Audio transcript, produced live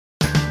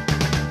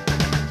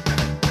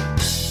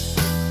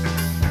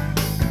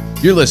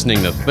You're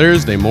listening to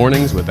Thursday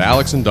Mornings with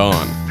Alex and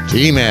Don.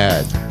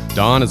 G-Mad.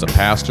 Don is a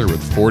pastor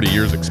with 40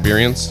 years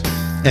experience.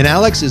 And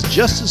Alex is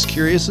just as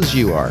curious as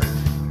you are.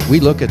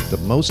 We look at the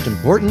most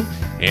important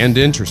and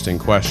interesting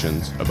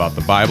questions about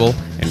the Bible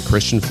and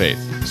Christian faith.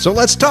 So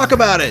let's talk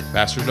about it.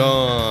 Pastor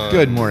Don.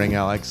 Good morning,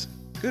 Alex.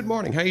 Good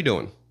morning. How you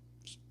doing?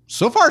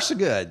 So far, so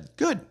good.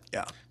 Good.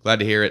 Yeah. Glad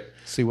to hear it.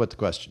 See what the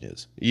question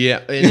is.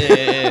 Yeah.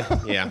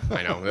 Yeah,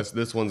 I know.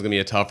 This one's going to be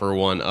a tougher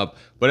one up.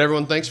 But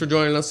everyone, thanks for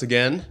joining us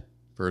again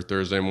for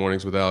Thursday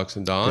Mornings with Alex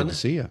and Don. Good to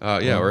see you.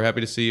 We're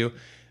happy to see you.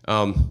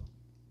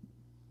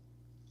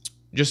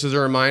 Just as a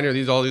reminder,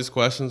 all these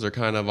questions are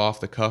kind of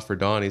off the cuff for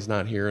Don. He's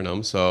not hearing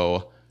them.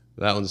 So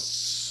that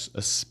one's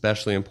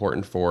especially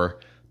important for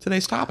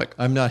today's topic.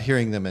 I'm not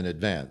hearing them in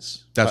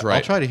advance. That's right.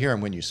 I'll try to hear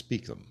them when you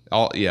speak them.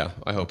 I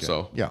hope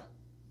so. Yeah.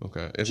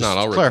 Okay. If Just not,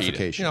 I'll repeat it.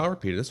 clarification. Yeah, I'll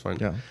repeat it. It's fine.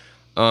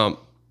 Yeah.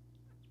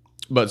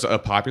 But a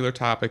popular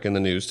topic in the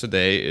news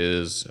today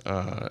is,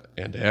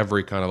 and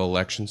every kind of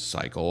election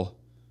cycle.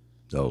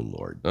 Oh,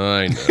 Lord.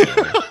 I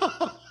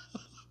know.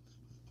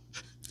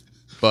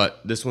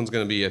 But this one's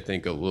going to be, I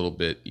think, a little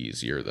bit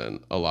easier than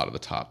a lot of the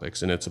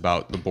topics, and it's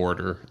about the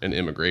border and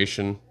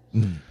immigration.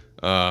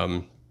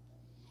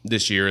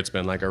 This year, it's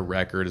been like a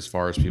record as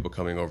far as people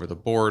coming over the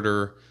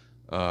border,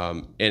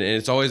 and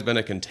it's always been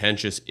a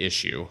contentious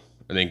issue.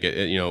 I think,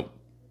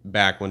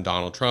 back when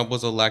Donald Trump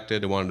was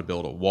elected, they wanted to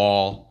build a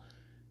wall,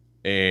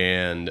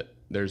 and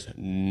there's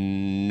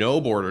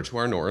no border to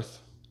our north,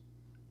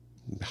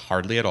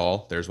 hardly at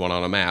all. There's one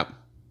on a map,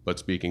 but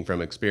speaking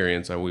from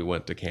experience, we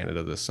went to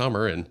Canada this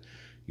summer, and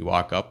you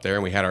walk up there,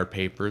 and we had our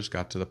papers,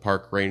 got to the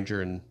park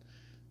ranger, and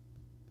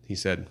he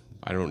said,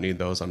 I don't need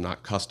those. I'm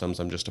not customs.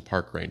 I'm just a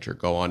park ranger.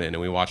 Go on in.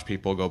 And we watched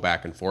people go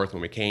back and forth.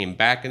 When we came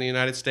back in the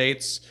United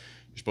States,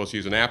 you're supposed to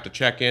use an app to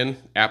check in.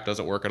 App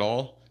doesn't work at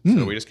all.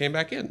 So we just came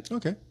back in.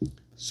 Okay.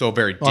 So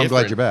very different. I'm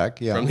glad you're back.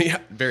 Yeah.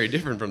 Very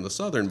different from the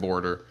southern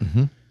border.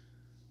 Mm-hmm.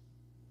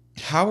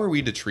 How are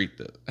we to treat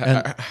this?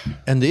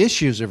 And the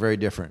issues are very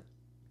different.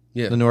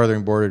 Yeah. The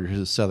northern border to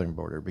the southern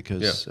border,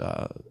 because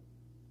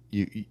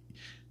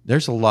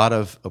there's a lot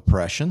of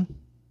oppression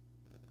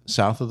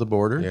south of the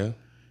border. Yeah.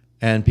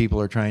 And people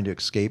are trying to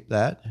escape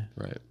that.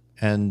 Right.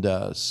 And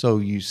so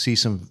you see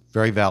some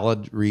very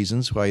valid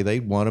reasons why they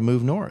want to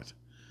move north.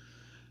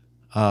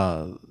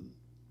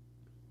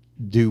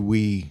 Do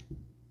we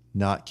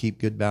not keep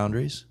good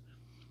boundaries?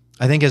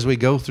 I think as we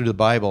go through the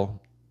Bible,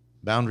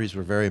 boundaries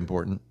were very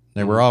important.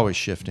 They were always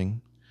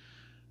shifting.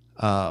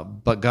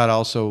 But God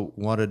also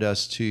wanted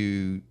us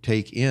to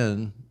take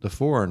in the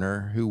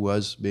foreigner who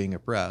was being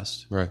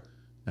oppressed, Right.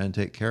 and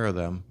take care of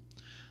them.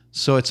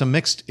 So it's a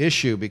mixed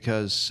issue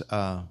because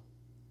on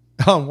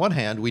one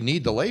hand, we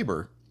need the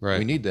labor. Right.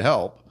 We need the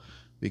help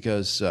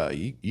because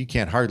you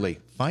can't hardly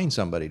find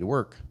somebody to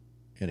work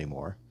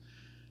anymore.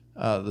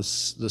 The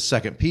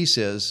second piece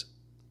is,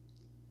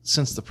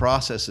 since the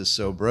process is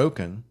so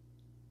broken,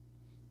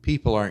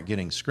 people aren't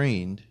getting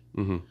screened.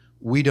 Mm-hmm.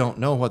 We don't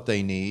know what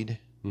they need.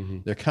 Mm-hmm.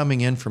 They're coming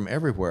in from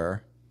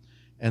everywhere,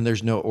 and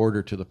there's no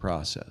order to the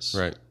process.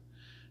 Right.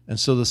 And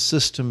so the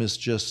system is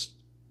just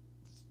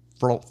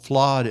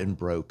flawed and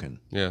broken.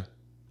 Yeah.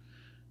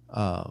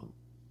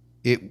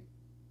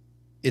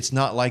 It's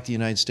not like the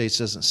United States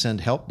doesn't send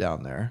help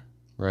down there,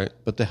 Right.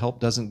 but the help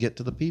doesn't get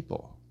to the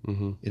people.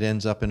 Mm-hmm. It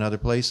ends up in other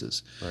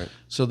places. Right.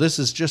 So this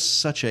is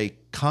just such a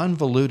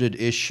convoluted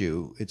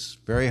issue. It's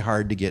very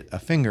hard to get a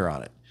finger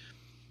on it.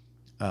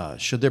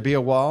 Should there be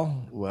a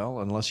wall? Well,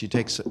 unless you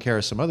take care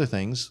of some other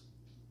things,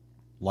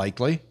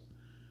 likely.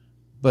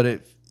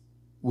 But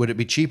would it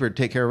be cheaper to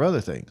take care of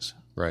other things?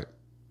 Right.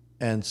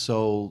 And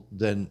so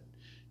then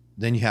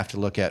you have to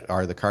look at,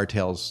 are the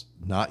cartels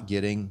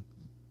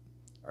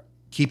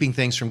keeping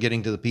things from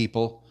getting to the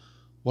people?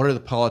 What are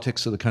the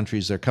politics of the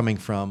countries they're coming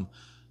from?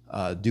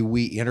 Do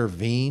we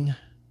intervene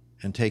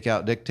and take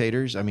out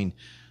dictators? I mean,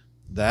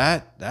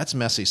 that's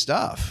messy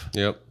stuff.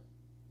 Yep.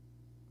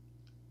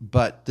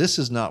 But this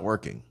is not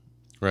working.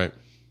 Right.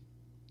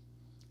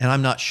 And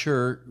I'm not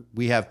sure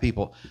we have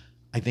people.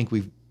 I think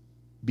we've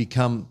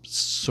become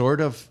sort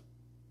of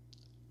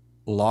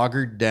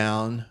loggered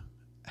down,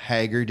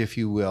 haggard, if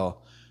you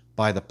will,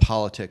 by the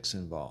politics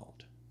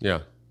involved. Yeah.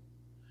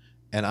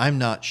 And I'm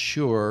not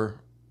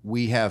sure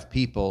we have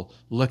people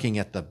looking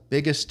at the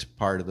biggest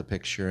part of the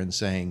picture and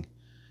saying,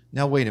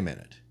 now, wait a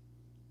minute.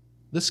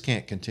 This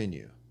can't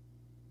continue.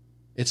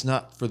 It's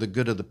not for the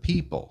good of the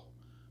people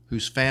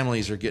whose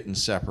families are getting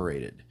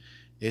separated.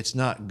 It's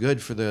not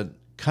good for the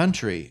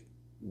country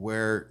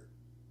where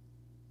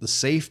the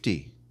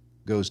safety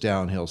goes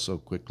downhill so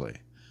quickly.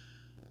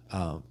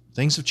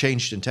 Things have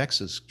changed in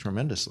Texas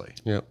tremendously.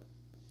 Yep.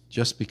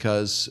 Just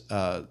because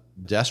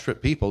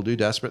desperate people do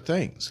desperate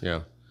things.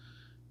 Yeah.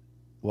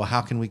 Well,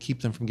 how can we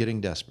keep them from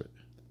getting desperate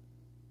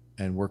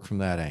and work from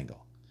that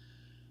angle?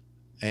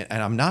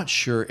 And I'm not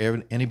sure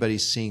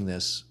anybody's seeing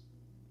this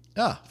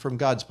from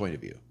God's point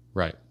of view.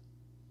 Right.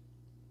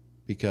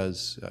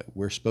 Because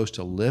we're supposed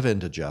to live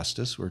into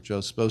justice. We're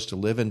just supposed to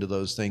live into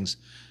those things.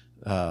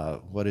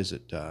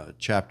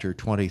 Chapter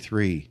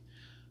 23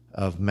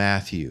 of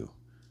Matthew.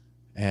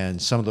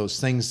 And some of those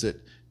things that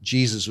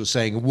Jesus was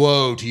saying,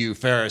 woe to you,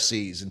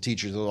 Pharisees and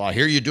teachers of the law.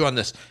 Here you're doing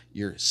this.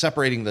 You're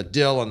separating the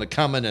dill and the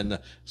cumin and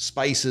the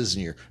spices,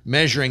 and you're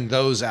measuring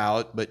those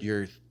out, but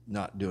you're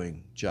not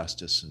doing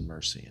justice and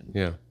mercy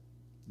and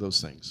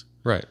those things.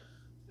 Right.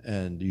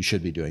 And you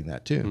should be doing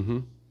that too. Mm-hmm.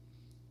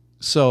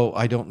 So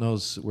I don't know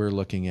if we're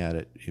looking at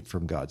it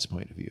from God's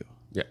point of view.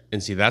 Yeah.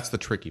 And see, that's the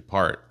tricky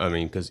part. I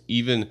mean, because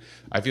even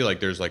I feel like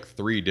there's like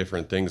 3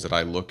 different things that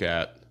I look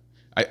at.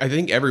 I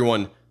think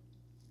everyone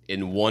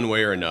in one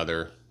way or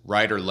another,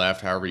 right or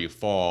left, however you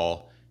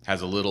fall,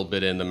 has a little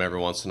bit in them every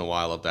once in a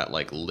while of that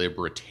like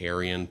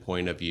libertarian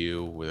point of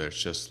view where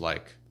it's just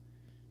like,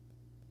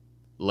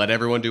 let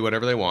everyone do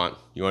whatever they want.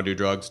 You want to do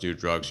drugs, do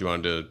drugs. You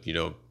want to,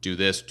 do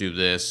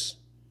this,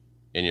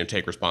 and,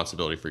 take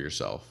responsibility for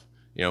yourself.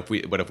 If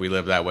we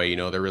live that way,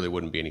 there really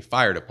wouldn't be any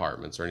fire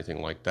departments or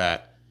anything like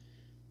that.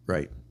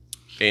 Right.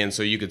 And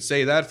so you could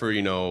say that for,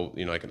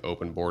 like an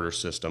open border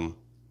system,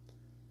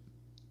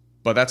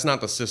 but that's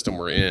not the system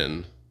we're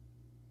in.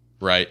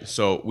 Right.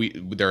 So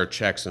there are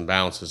checks and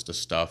balances to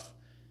stuff.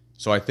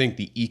 So I think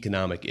the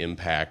economic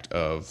impact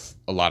of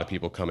a lot of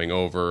people coming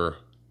over,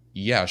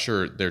 yeah,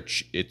 sure. They're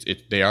cheap.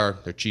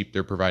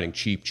 They're providing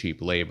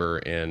cheap labor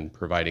and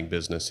providing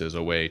businesses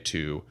a way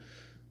to,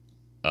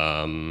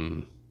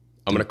 I'm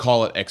going to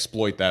call it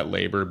exploit that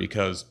labor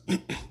because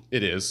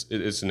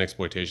it's an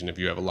exploitation. If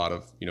you have a lot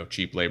of,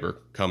 cheap labor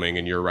coming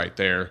and you're right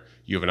there,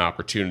 you have an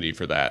opportunity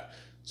for that.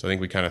 So I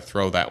think we kind of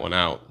throw that one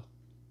out.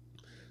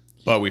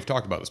 But we've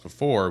talked about this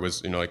before,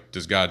 was, like,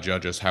 does God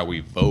judge us how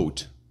we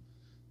vote?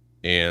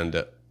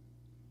 And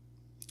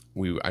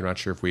I'm not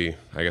sure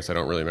I guess I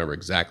don't really remember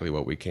exactly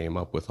what we came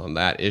up with on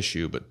that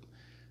issue, but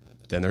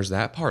then there's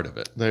that part of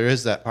it. There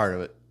is that part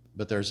of it.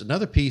 But there's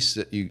another piece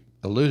that you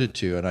alluded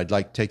to, and I'd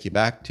like to take you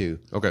back to.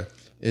 Okay.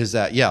 Is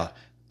that,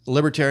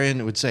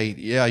 libertarian would say,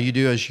 you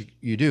do as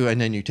you do,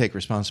 and then you take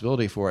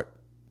responsibility for it.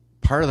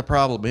 Part of the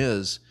problem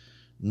is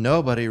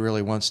nobody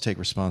really wants to take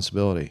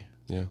responsibility.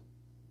 Yeah.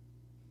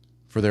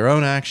 For their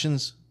own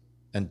actions,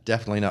 and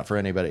definitely not for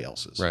anybody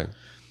else's. Right.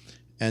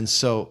 And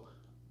so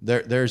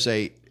there's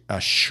a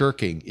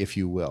shirking, if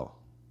you will,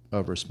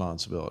 of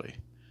responsibility.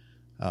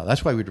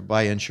 That's why we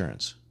buy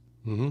insurance.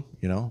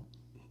 Mm-hmm.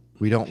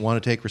 We don't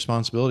want to take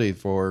responsibility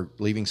for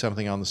leaving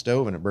something on the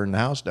stove and it burned the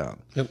house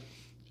down. Yep.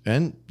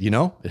 And,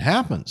 it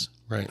happens.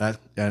 Right.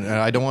 And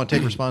I don't want to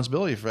take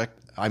responsibility. In fact,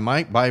 I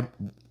might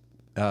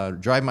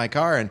drive my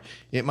car and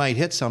it might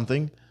hit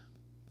something.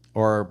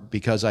 Or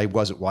because I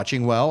wasn't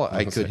watching well,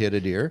 I could hit a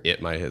deer.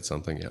 It might hit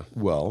something, yeah.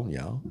 Well,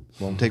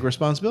 won't take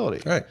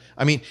responsibility. Right.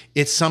 I mean,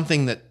 it's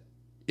something that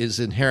is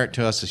inherent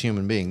to us as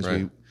human beings.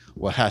 Right.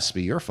 It has to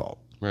be your fault.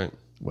 Right.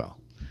 Well,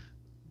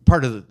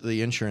 part of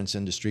the insurance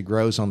industry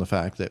grows on the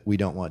fact that we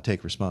don't want to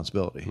take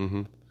responsibility.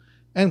 Mm-hmm.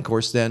 And of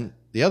course, then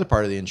the other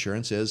part of the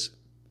insurance is,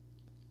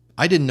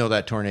 I didn't know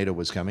that tornado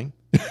was coming.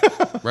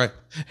 Right.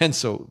 And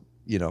so,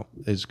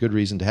 there's good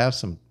reason to have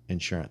some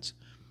insurance.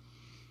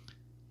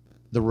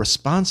 The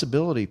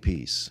responsibility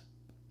piece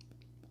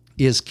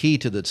is key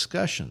to the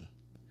discussion,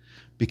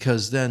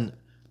 because then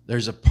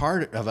there's a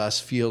part of us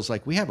feels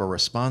like we have a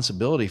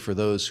responsibility for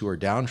those who are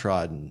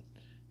downtrodden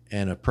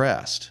and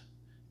oppressed,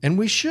 and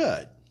we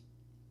should.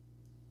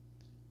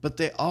 But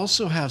they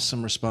also have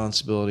some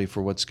responsibility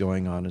for what's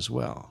going on as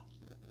well.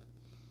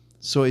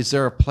 So is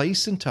there a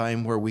place and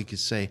time where we could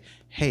say,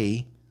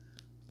 hey,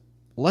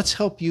 let's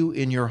help you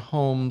in your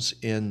homes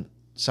in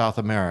South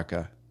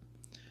America,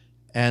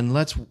 and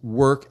let's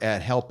work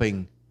at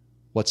helping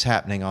what's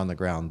happening on the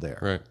ground there.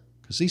 Right.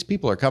 Because these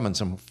people are coming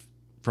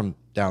from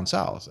down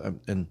south.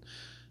 And,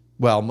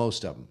 well,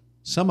 most of them.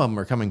 Some of them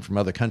are coming from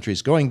other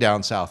countries, going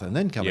down south and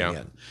then coming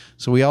in.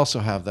 So we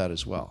also have that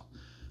as well.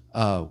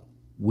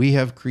 We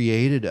have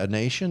created a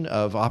nation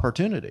of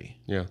opportunity.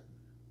 Yeah.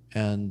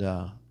 And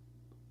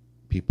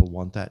people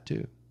want that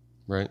too.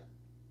 Right.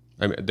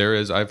 I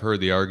mean, I've heard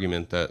the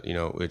argument that,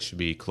 it should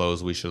be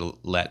closed. We should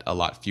let a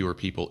lot fewer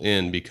people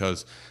in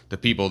because the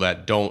people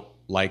that don't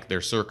like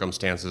their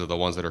circumstances are the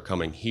ones that are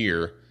coming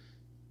here.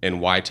 And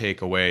why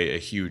take away a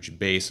huge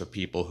base of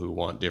people who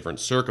want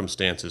different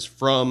circumstances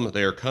from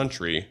their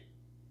country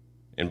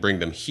and bring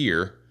them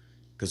here?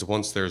 Because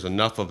once there's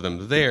enough of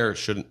them there,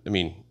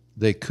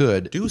 they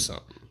could do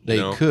something.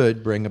 They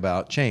could bring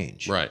about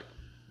change. Right.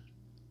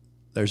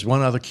 There's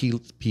one other key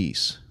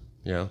piece.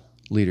 Yeah.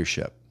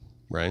 Leadership.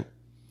 Right.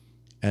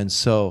 And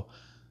so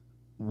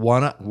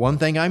one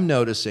thing I'm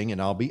noticing,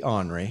 and I'll be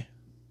ornery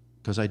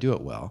because I do it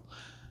well,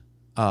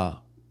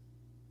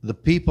 the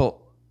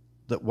people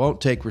that won't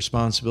take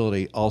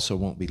responsibility also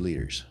won't be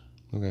leaders.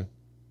 Okay.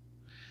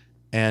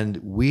 And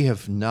we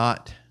have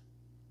not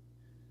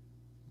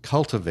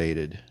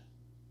cultivated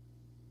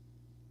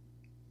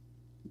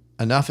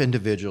enough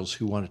individuals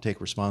who want to take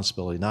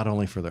responsibility not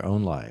only for their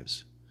own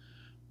lives,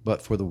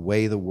 but for the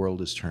way the world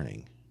is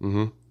turning.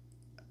 Mm-hmm.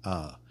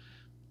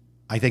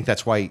 I think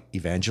that's why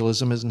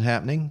evangelism isn't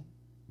happening,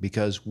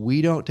 because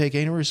we don't take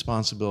any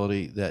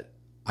responsibility that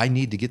I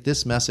need to get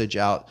this message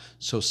out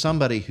so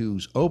somebody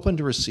who's open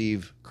to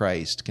receive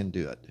Christ can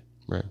do it.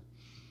 Right.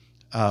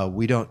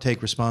 We don't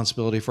take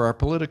responsibility for our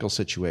political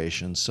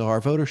situation. So our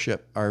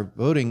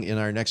voting in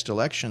our next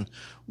election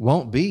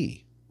won't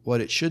be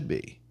what it should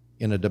be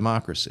in a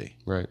democracy.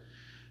 Right.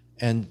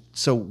 And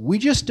so we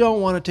just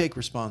don't want to take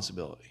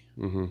responsibility.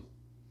 Mm-hmm.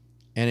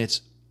 And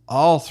it's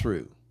all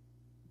through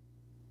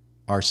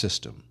our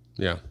system.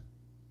 Yeah.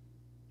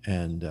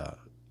 And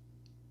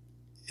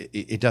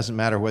it doesn't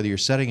matter whether you're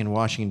sitting in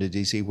Washington,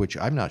 D.C., which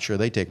I'm not sure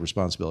they take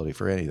responsibility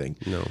for anything.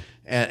 No.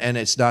 And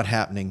it's not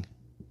happening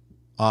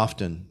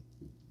often.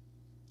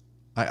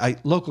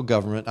 Local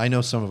government, I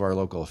know some of our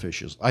local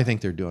officials. I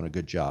think they're doing a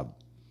good job.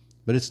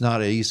 But it's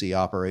not an easy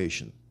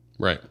operation.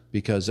 Right.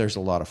 Because there's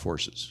a lot of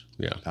forces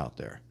Yeah. out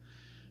there.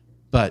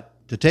 But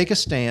to take a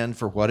stand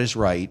for what is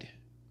right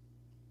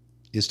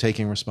is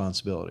taking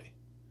responsibility.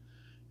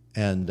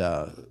 And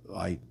am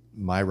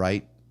I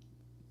right?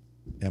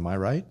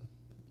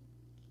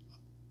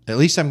 At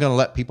least I'm going to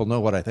let people know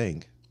what I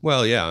think.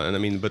 Well, yeah, and I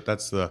mean, but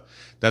that's one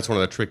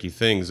of the tricky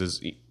things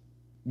is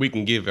we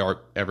can give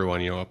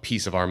everyone, a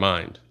piece of our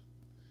mind,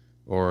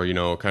 or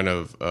kind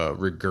of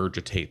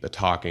regurgitate the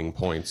talking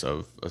points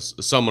of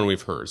someone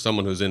we've heard,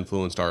 someone who's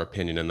influenced our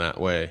opinion in that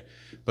way.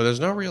 But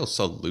there's no real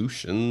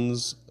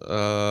solutions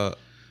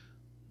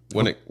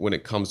when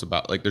it comes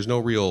about, like, there's no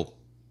real.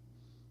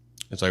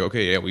 It's like,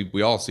 okay, yeah,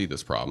 we all see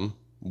this problem.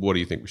 What do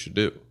you think we should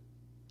do?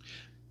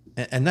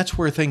 And that's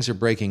where things are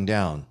breaking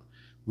down.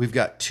 We've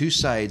got two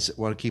sides that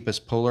want to keep us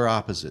polar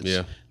opposites.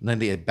 Yeah. And then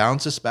they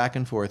bounce us back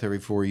and forth every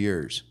 4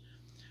 years.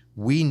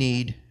 We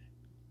need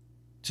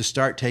to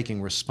start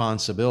taking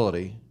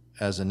responsibility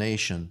as a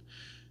nation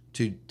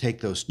to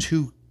take those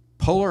two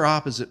polar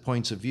opposite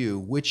points of view,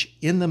 which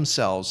in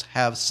themselves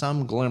have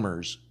some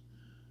glimmers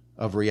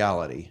of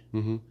reality,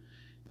 Mm-hmm.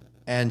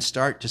 and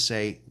start to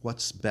say,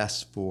 what's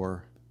best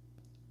for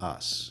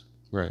us?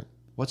 Right.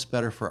 What's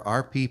better for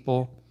our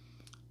people?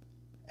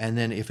 And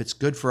then if it's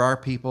good for our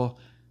people,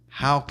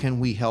 how can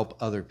we help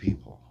other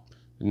people?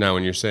 Now,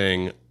 when you're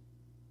saying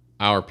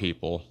our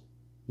people,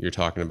 you're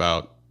talking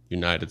about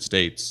United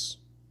States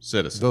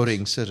citizens.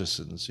 Voting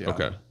citizens, yeah.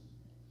 Okay.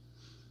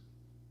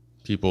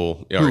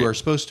 People Who are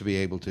supposed to be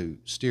able to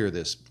steer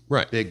this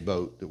right. big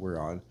boat that we're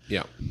on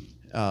Yeah.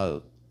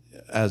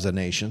 As a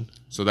nation.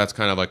 So that's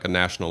kind of like a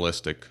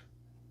nationalistic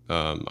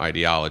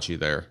ideology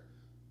there.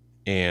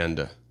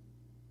 And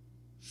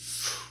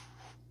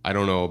I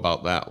don't know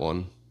about that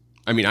one.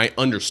 I mean, I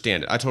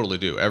understand it. I totally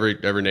do.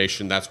 Every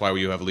nation, that's why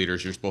you have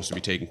leaders. You're supposed to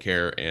be taking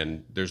care,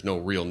 and there's no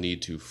real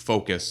need to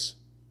focus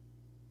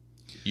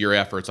your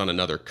efforts on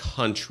another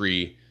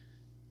country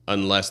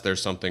unless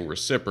there's something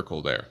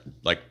reciprocal there.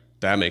 Like,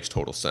 that makes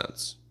total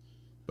sense.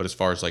 But as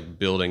far as like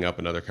building up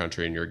another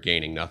country and you're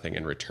gaining nothing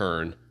in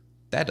return,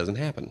 that doesn't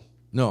happen.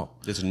 No.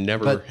 It's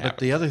never But happened.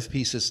 the other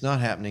piece that's not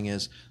happening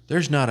is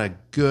there's not a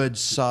good,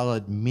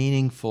 solid,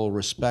 meaningful,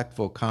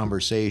 respectful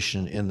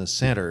conversation in the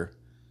center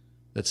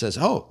that says,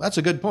 oh, that's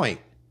a good point.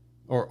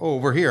 Or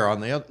over here on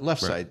the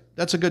left side,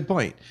 that's a good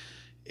point.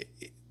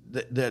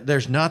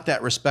 There's not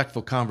that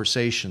respectful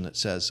conversation that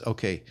says,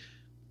 okay,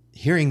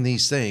 hearing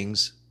these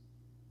things,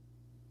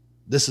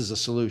 this is a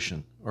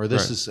solution, or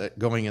this is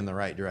going in the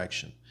right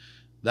direction.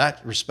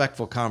 That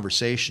respectful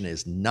conversation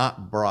is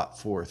not brought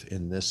forth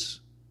in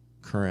this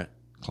current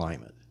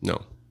climate.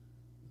 No.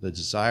 The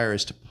desire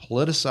is to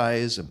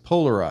politicize and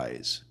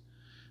polarize,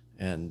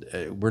 and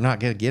we're not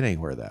going to get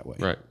anywhere that way.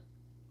 Right.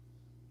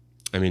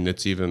 I mean,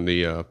 it's even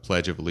the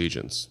Pledge of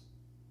Allegiance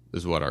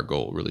is what our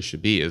goal really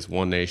should be, is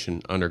one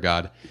nation under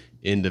God,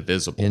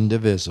 indivisible.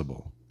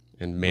 Indivisible.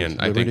 And man,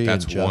 With I think liberty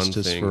that's and one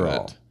justice thing for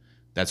all.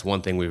 that's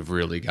one thing we've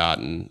really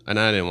gotten. And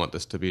I didn't want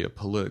this to be a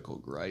political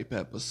gripe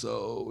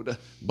episode,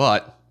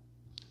 but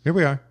Here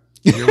we are.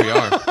 here we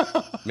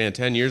are. Man,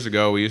 10 years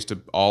ago, we used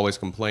to always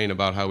complain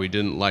about how we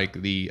didn't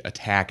like the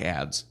attack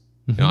ads.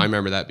 I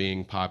remember that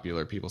being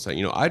popular. People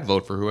saying, I'd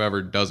vote for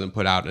whoever doesn't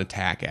put out an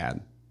attack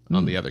ad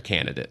on the other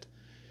candidate.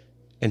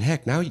 And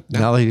heck, now they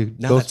both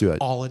that's do it.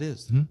 all it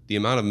is. The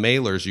amount of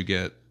mailers you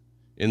get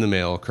in the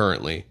mail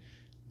currently,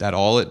 that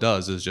all it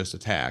does is just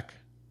attack.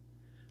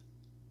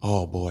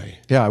 Oh boy.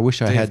 Yeah, I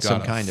wish I They've had some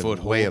got a kind of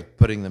foothold. way of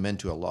putting them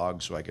into a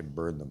log so I could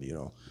burn them,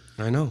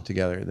 I know.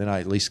 together. Then I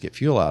at least get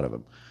fuel out of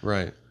them.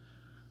 Right.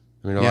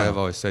 I mean, Yeah. I've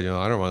always said,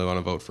 I don't really want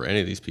to vote for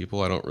any of these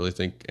people. I don't really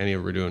think any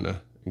of them are doing an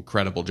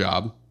incredible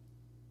job,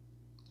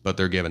 but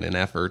they're giving an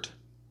effort.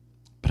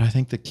 But I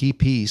think the key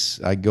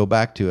piece, I go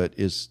back to it,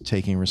 is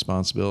taking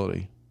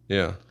responsibility.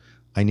 Yeah.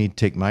 I need to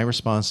take my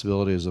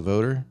responsibility as a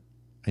voter.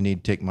 I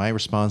need to take my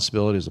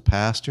responsibility as a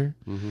pastor.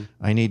 Mm-hmm.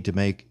 I need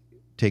to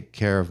take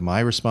care of my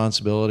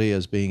responsibility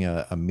as being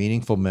a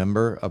meaningful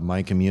member of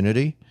my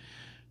community,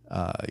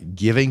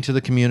 giving to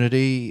the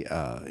community,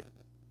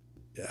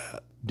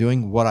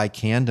 doing what I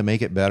can to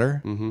make it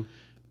better. Mm-hmm.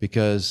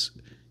 Because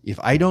if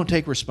I don't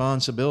take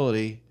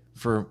responsibility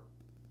for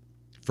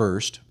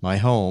first my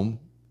home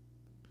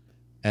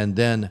and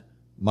then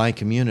my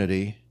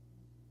community,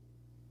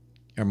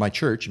 or my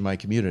church and my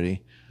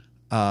community,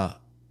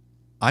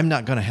 I'm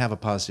not going to have a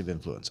positive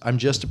influence. I'm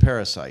just a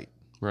parasite.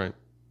 Right.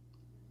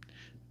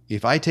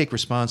 if I take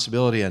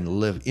responsibility and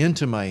live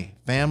into my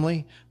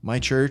family, my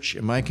church,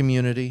 and my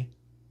community,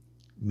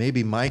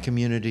 maybe my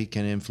community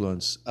can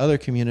influence other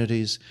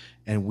communities,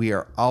 and we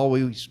are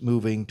always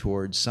moving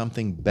towards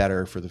something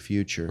better for the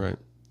future. Right.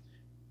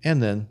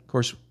 And then, of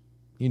course,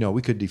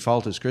 we could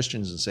default as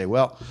Christians and say,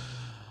 well,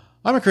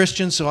 I'm a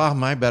Christian, so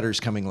my better's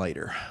coming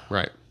later.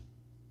 Right.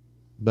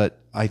 But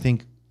I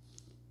think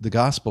the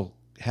gospel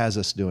has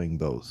us doing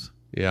both.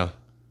 Yeah.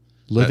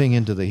 Living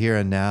into the here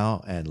and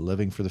now and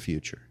living for the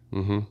future.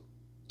 Mm-hmm.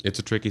 It's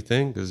a tricky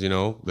thing because,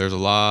 there's a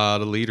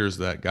lot of leaders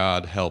that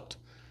God helped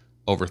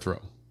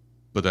overthrow.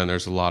 But then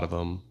there's a lot of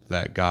them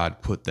that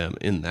God put them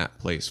in that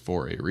place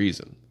for a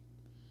reason,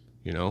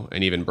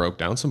 and even broke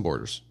down some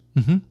borders.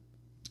 Mm-hmm.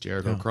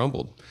 Jericho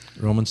crumbled.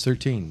 Romans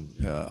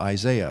 13,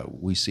 Isaiah,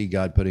 we see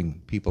God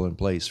putting people in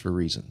place for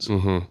reasons.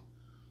 Mm-hmm.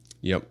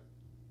 Yep.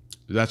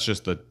 That's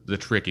just the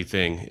tricky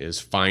thing is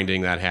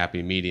finding that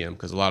happy medium.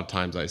 Because a lot of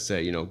times I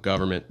say,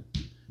 government,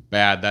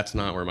 bad, that's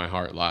not where my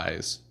heart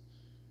lies.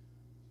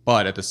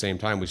 But at the same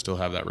time, we still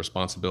have that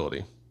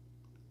responsibility.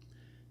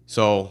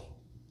 So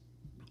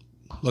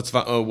let's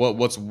find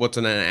what's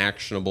an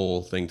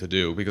actionable thing to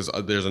do, because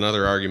there's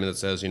another argument that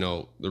says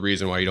the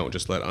reason why you don't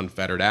just let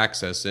unfettered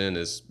access in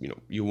is you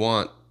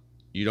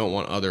don't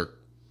want other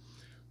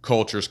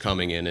cultures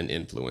coming in and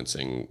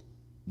influencing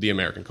the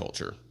American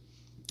culture.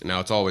 Now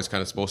it's always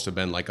kind of supposed to have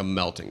been like a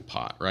melting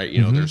pot, right?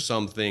 There's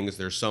some things,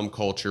 there's some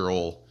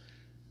cultural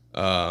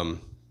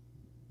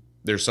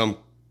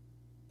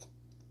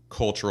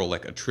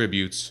like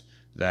attributes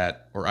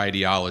that or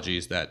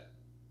ideologies that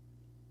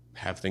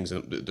have things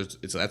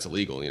that's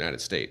illegal in the United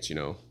States.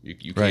 You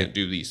can't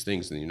do these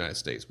things in the United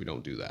States. We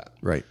don't do that.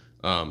 Right.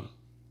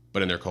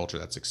 But in their culture,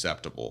 that's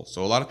acceptable.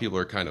 So a lot of people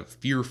are kind of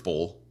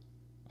fearful,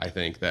 I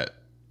think,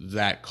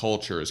 that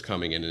culture is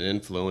coming in and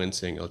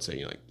influencing. Let's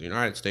say, like the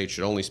United States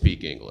should only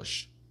speak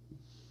English.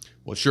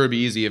 Well, it sure would be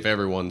easy if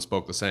everyone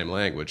spoke the same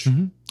language.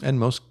 Mm-hmm. And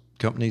most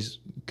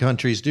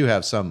countries do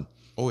have some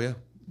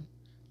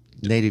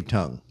native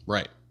tongue.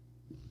 Right.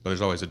 But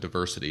there's always a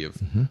diversity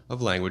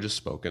of languages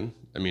spoken.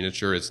 I mean,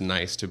 it's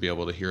nice to be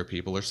able to hear what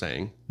people are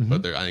saying,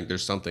 but I think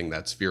there's something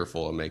that's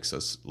fearful and makes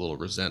us a little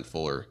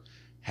resentful or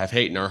have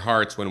hate in our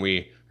hearts when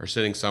we are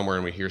sitting somewhere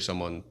and we hear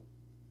someone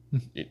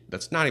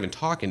that's not even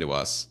talking to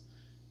us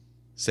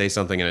say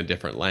something in a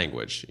different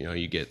language.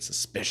 You get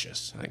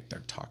suspicious. I think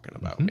they're talking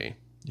about me.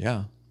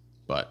 Yeah.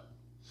 But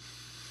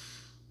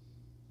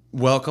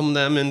welcome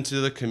them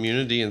into the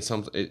community and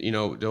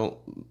don't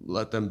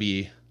let them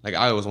be, like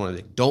I always want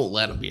to think, don't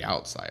let them be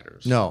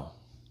outsiders. No.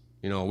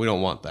 We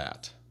don't want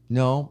that.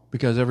 No,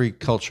 because every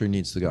culture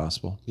needs the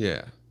gospel.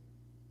 Yeah.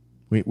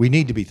 We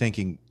need to be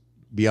thinking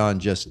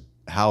beyond just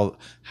how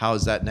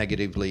is that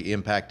negatively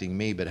impacting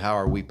me, but how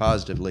are we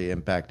positively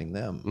impacting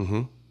them?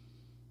 Mm-hmm.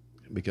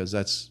 Because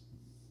that's,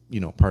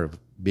 part of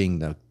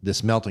being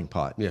this melting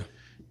pot. Yeah.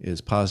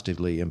 Is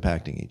positively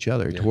impacting each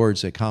other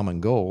towards a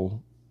common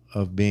goal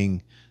of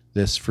being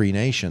this free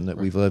nation that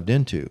we've lived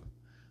into,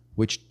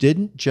 which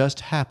didn't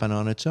just happen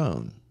on its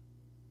own.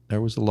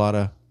 There was a lot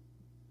of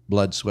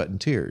blood, sweat, and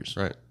tears.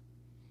 Right.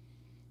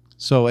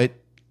 So I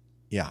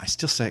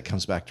still say it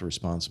comes back to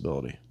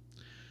responsibility.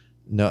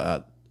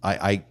 No,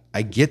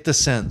 I get the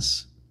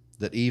sense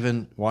that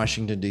even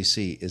Washington,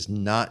 D.C. is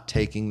not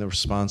taking the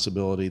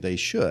responsibility they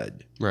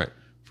should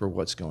for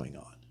what's going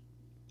on.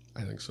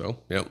 I think so.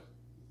 Yep.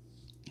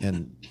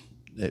 And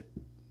it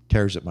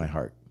tears at my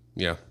heart.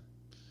 Yeah.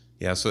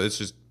 Yeah. So it's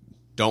just,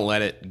 don't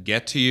let it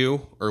get to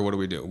you, or what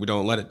do? We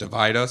don't let it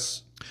divide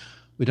us.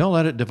 We don't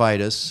let it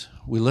divide us.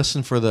 We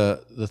listen for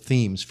the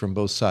themes from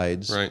both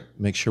sides. Right.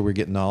 Make sure we're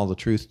getting all the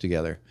truth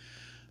together.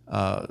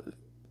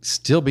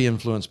 Still be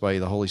influenced by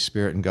the Holy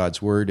Spirit and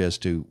God's Word as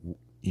to,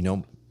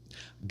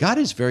 God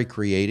is very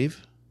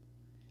creative.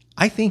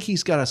 I think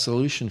He's got a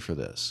solution for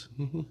this.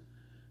 Mm-hmm.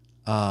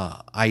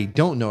 I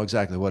don't know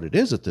exactly what it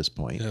is at this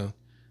point. Yeah.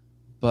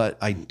 But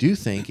I do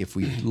think if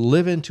we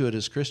live into it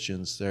as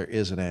Christians, there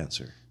is an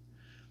answer.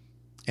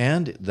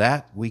 And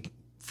that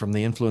from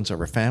the influence of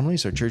our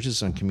families, our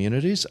churches, and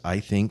communities, I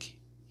think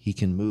He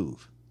can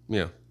move.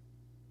 Yeah.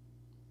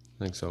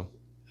 I think so.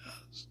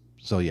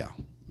 So,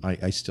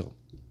 I still,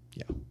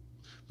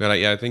 But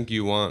I think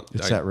you want...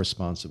 It's that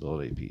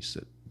responsibility piece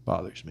that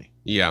bothers me.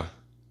 Yeah.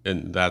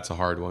 And that's a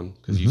hard one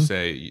because you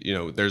say,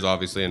 there's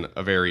obviously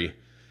a very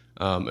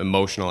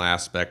emotional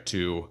aspect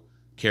to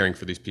caring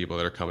for these people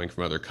that are coming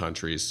from other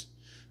countries,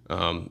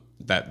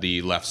 that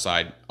the left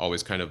side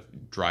always kind of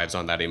drives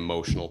on that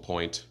emotional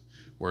point,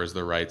 whereas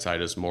the right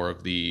side is more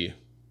of I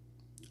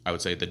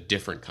would say the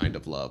different kind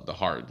of love, the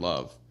hard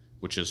love,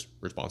 which is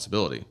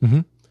responsibility.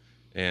 Mm-hmm.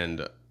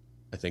 And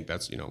I think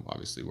that's,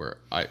 obviously where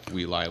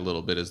we lie a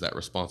little bit is that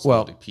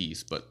responsibility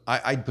piece, but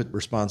I'd put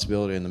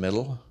responsibility in the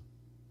middle.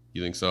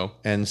 You think so?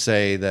 And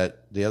say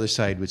that the other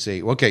side would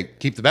say, okay,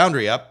 keep the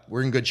boundary up.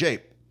 We're in good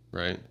shape.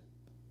 Right.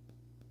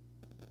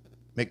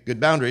 Make good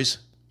boundaries.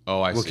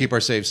 Oh, I see. We'll keep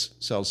ourselves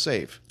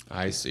safe.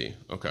 I see.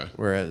 Okay.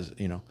 Whereas,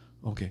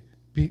 okay,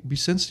 be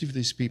sensitive to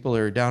these people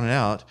that are down and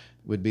out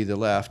would be the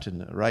left,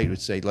 and the right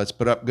would say, let's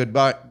put up good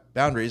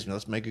boundaries and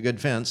let's make a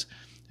good fence.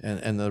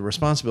 And the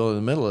responsibility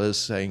in the middle is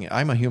saying,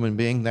 I'm a human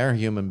being, they're a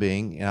human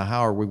being.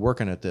 How are we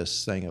working at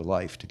this thing of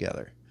life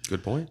together?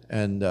 Good point.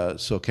 And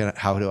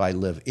how do I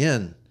live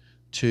in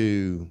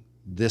to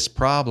this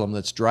problem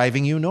that's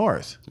driving you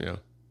north? Yeah.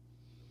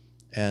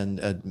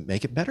 And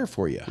make it better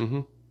for you.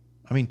 Mm-hmm.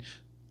 I mean,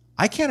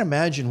 I can't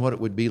imagine what it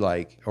would be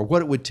like or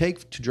what it would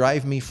take to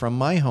drive me from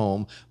my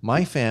home,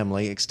 my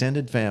family,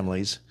 extended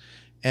families,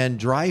 and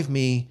drive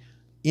me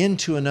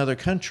into another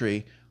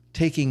country,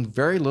 taking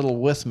very little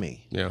with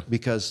me. Yeah.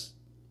 Because,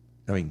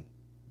 I mean,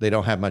 they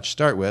don't have much to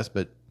start with,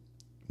 but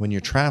when you're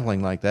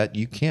traveling like that,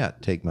 you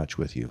can't take much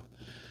with you.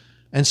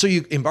 And so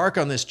you embark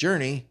on this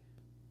journey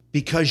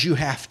because you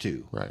have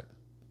to. Right.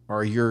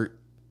 Or you're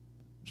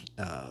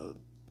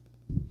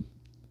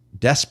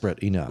desperate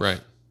enough Right.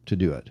 to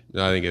do it.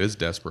 I think it is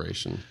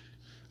desperation.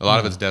 A lot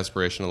of it's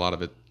desperation. A lot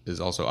of it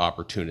is also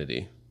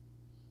opportunity.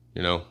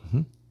 You know,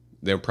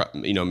 they're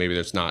maybe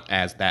there's not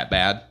as that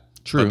bad.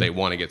 True. But they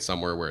want to get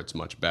somewhere where it's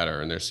much better,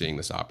 and they're seeing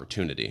this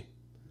opportunity,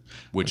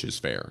 which is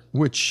fair.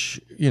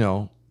 Which,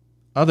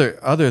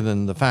 other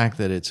than the fact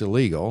that it's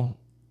illegal,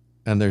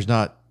 and there's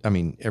not, I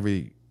mean,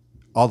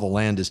 all the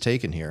land is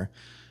taken here.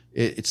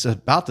 It's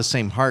about the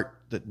same heart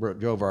that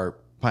drove our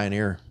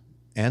pioneer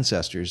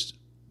ancestors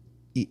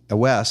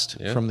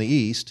west from the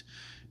east,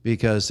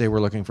 because they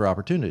were looking for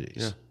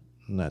opportunities. Yeah.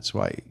 And that's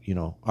why,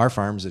 our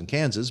farm's in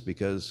Kansas,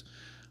 because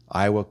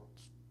Iowa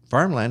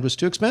farmland was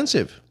too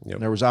expensive. Yep.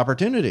 There was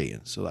opportunity.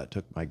 And so that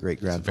took my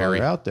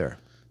great-grandfather out there.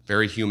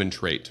 Very human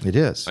trait. It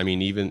is. I mean,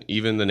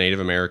 even the Native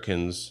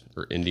Americans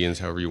or Indians,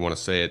 however you want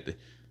to say it,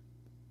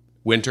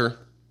 winter,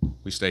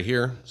 we stay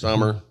here.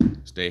 Summer,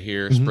 stay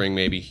here. Spring,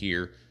 maybe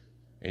here.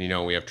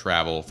 And, we have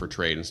travel for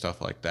trade and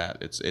stuff like that.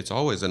 It's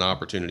always an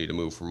opportunity to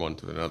move from one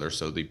to another.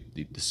 So the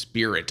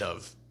spirit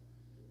of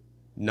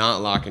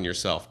not locking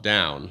yourself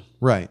down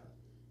Right.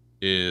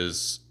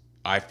 is,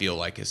 I feel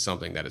like, is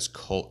something that is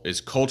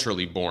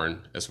culturally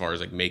born, as far as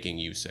like making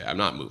you say, I'm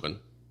not moving.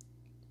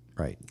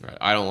 Right. Right.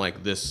 I don't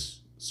like this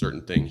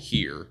certain thing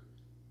here,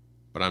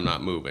 but I'm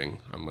not moving.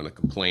 I'm going to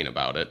complain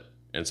about it.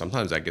 And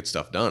sometimes that gets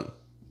stuff done.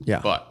 Yeah.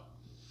 But,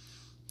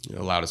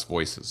 loudest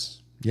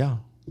voices. Yeah.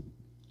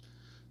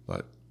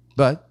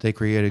 But they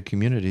created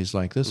communities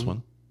like this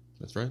one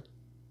that's right.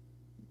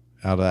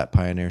 out of that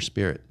pioneer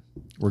spirit.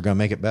 We're going to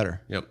make it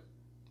better. Yep.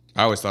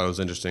 I always thought it was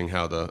interesting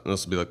how and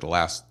this will be like the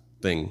last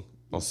thing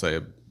I'll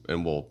say,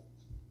 and we'll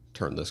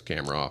turn this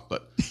camera off,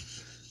 but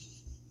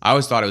I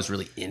always thought it was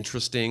really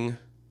interesting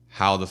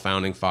how the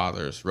founding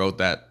fathers wrote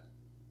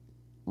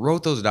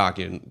those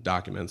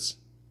documents.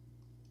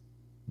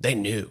 They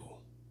knew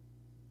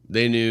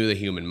the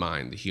human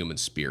mind, the human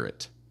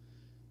spirit,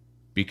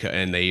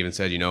 and they even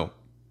said,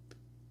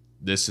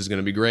 this is going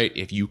to be great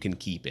if you can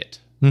keep it.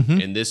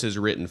 And this is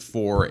written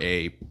for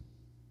a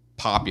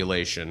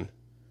population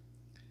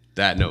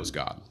that knows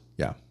God.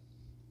 Yeah.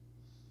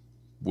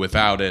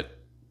 Without it,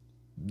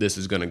 this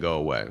is going to go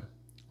away.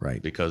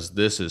 Right. Because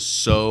this is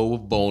so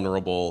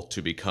vulnerable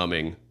to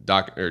becoming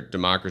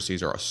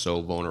democracies are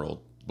so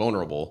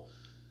vulnerable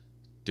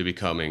to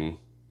becoming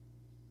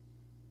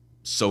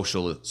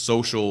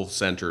social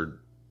centered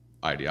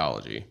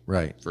ideology.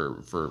 Right.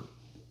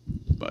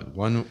 But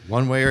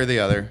one way or the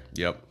other.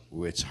 Yep.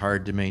 It's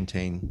hard to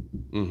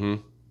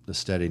maintain the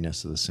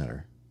steadiness of the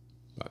center.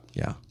 But,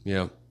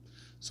 yeah.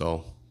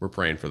 So we're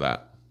praying for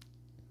that.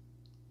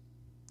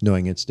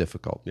 Knowing it's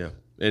difficult. Yeah.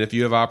 And if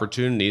you have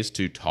opportunities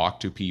to talk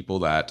to people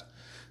that,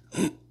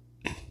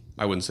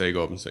 I wouldn't say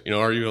go up and say,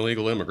 are you an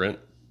illegal immigrant?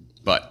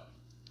 But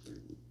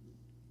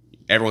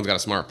everyone's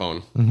got a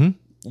smartphone.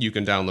 You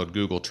can download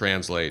Google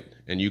Translate,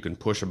 and you can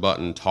push a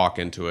button, talk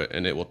into it,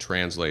 and it will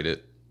translate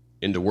it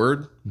into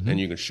Word, and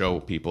you can show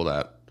people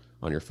that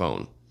on your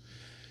phone,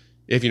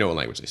 if you know what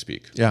language they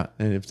speak. Yeah,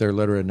 and if they're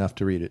literate enough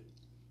to read it.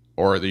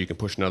 Or that you can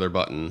push another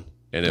button,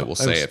 and it will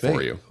say it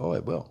for you. Oh,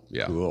 it will.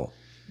 Yeah. Cool.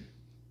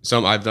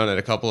 I've done it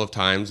a couple of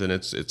times, and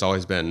it's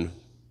always been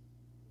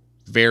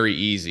very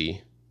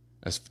easy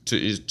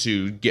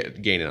to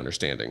gain an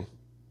understanding.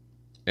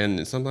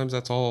 And sometimes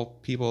that's all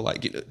people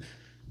like.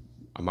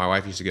 My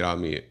wife used to get on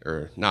me,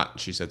 or not.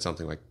 She said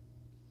something like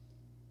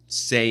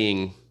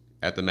saying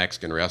at the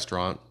Mexican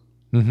restaurant,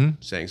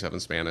 saying stuff in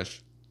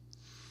Spanish.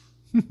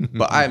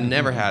 But I've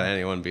never had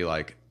anyone be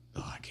like,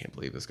 "Oh, I can't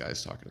believe this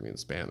guy's talking to me in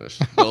Spanish."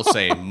 They'll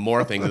say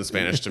more things in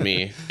Spanish to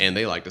me, and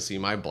they like to see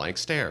my blank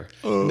stare.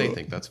 And they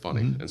think that's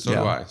funny, and so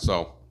do I.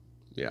 So,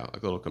 yeah, a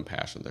little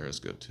compassion there is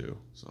good too.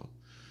 So,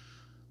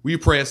 will you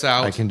pray us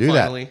out? I can do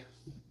that.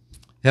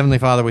 Heavenly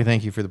Father, we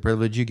thank you for the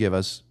privilege you give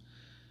us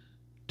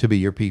to be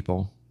your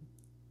people.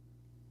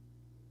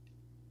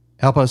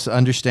 Help us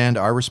understand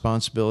our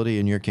responsibility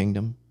in your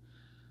kingdom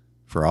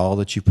for all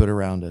that you put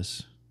around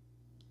us,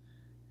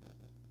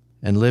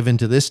 and live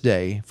into this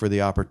day for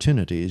the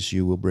opportunities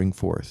you will bring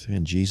forth.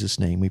 In Jesus'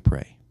 name we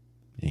pray.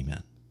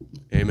 Amen.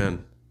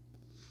 Amen.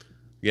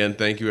 Again,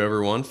 thank you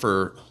everyone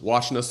for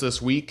watching us this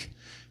week.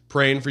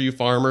 Praying for you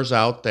farmers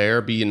out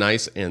there. Be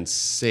nice and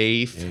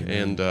safe.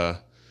 Amen. And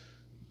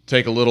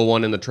take a little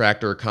one in the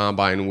tractor or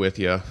combine with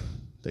you.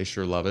 They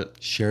sure love it.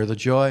 Share the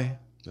joy.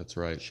 That's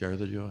right. Share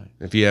the joy.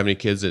 If you have any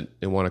kids that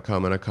want to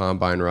come on a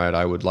combine ride,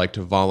 I would like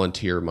to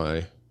volunteer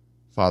my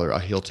father.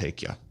 He'll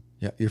take you.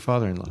 Yeah, your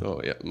father-in-law.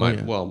 Oh yeah,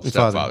 Your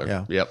stepfather. father,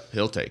 yeah. Yep,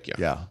 he'll take you.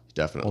 Yeah.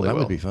 Definitely. Oh, that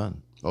will. would be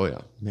fun. Oh yeah.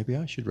 Maybe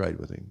I should ride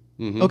with him.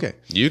 Mhm. Okay.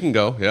 You can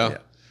go. Yeah. Yeah.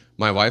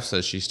 My wife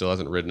says she still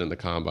hasn't ridden in the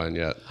combine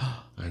yet.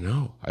 I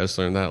know. I just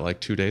learned that like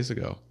 2 days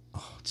ago.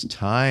 Oh, it's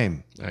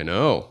time. I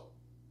know.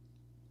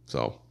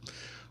 So,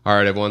 all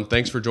right, everyone.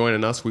 Thanks for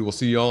joining us. We will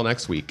see you all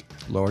next week.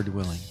 Lord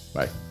willing.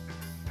 Bye.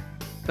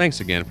 Thanks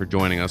again for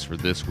joining us for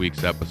this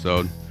week's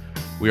episode.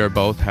 We are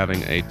both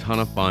having a ton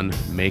of fun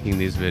making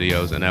these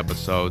videos and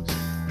episodes.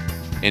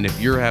 And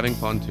if you're having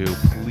fun too,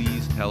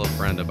 please tell a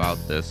friend about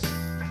this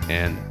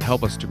and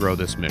help us to grow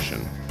this mission.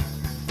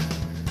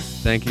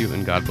 Thank you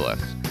and God bless.